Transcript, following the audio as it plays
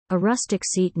A rustic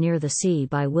seat near the sea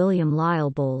by William Lisle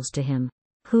bowls to him,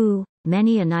 who,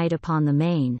 many a night upon the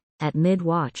main, at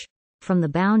mid-watch, from the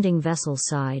bounding vessel's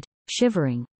side,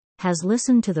 shivering, has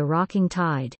listened to the rocking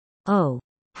tide. Oh,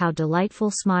 how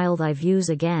delightful smile thy views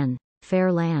again,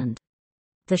 fair land!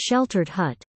 The sheltered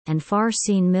hut, and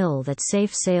far-seen mill that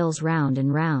safe sails round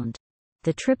and round,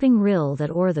 the tripping rill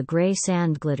that o'er the grey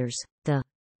sand glitters, the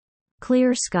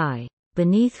clear sky,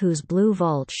 beneath whose blue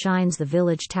vault shines the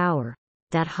village tower,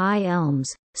 that high elms,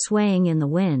 swaying in the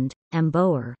wind,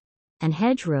 embower, and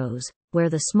hedge-rows, where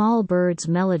the small birds'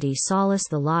 melody solace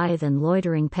the lithe and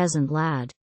loitering peasant lad.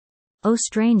 O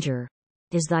stranger,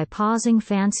 is thy pausing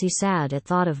fancy sad at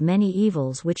thought of many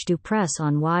evils which do press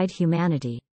on wide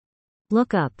humanity?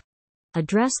 Look up.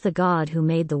 Address the God who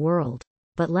made the world,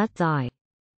 but let thy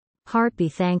heart be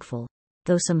thankful,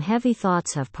 though some heavy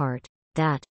thoughts have part,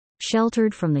 that,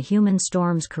 sheltered from the human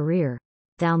storm's career,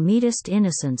 thou meetest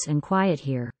innocence and quiet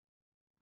here.